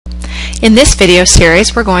In this video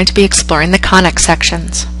series, we're going to be exploring the conic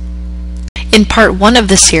sections. In part 1 of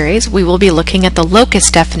the series, we will be looking at the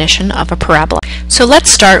locus definition of a parabola. So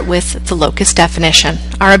let's start with the locus definition.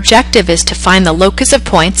 Our objective is to find the locus of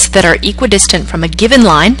points that are equidistant from a given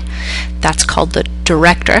line, that's called the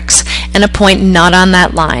directrix, and a point not on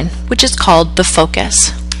that line, which is called the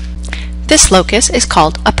focus. This locus is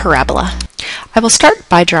called a parabola. I will start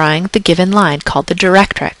by drawing the given line called the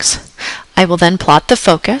directrix. I will then plot the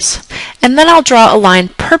focus, and then I'll draw a line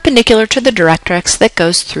perpendicular to the directrix that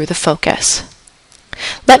goes through the focus.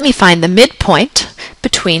 Let me find the midpoint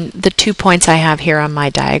between the 2 points I have here on my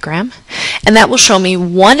diagram, and that will show me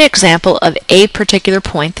one example of a particular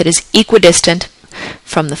point that is equidistant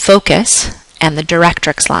from the focus and the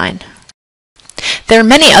directrix line. There are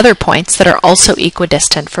many other points that are also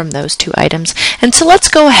equidistant from those two items, and so let's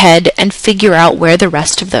go ahead and figure out where the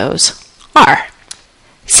rest of those are.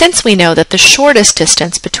 Since we know that the shortest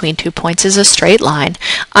distance between 2 points is a straight line,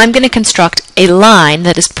 I'm going to construct a line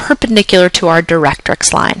that is perpendicular to our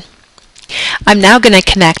directrix line. I'm now going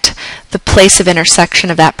to connect the place of intersection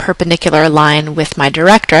of that perpendicular line with my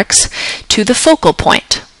directrix to the focal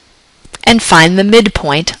point and find the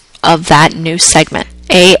midpoint of that new segment,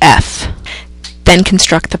 AF. Then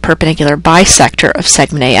construct the perpendicular bisector of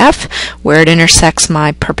segment AF. Where it intersects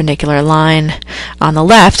my perpendicular line on the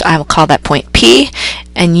left, I will call that point P,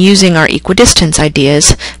 and using our equidistance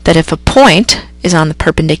ideas, that if a point is on the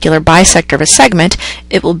perpendicular bisector of a segment,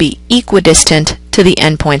 it will be equidistant to the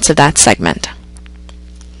endpoints of that segment.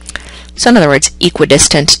 So in other words,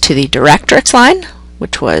 equidistant to the directrix line,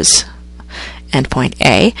 which was endpoint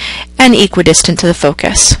A, and equidistant to the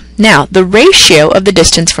focus. Now, the ratio of the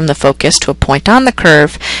distance from the focus to a point on the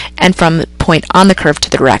curve and from the point on the curve to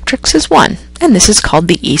the directrix is 1, and this is called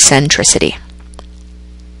the eccentricity.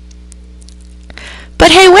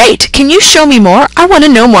 But hey, wait! Can you show me more? I want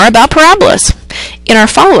to know more about parabolas. In our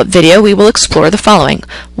follow-up video, we will explore the following.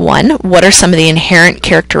 1. What are some of the inherent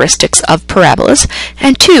characteristics of parabolas?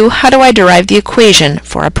 And 2. How do I derive the equation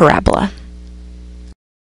for a parabola?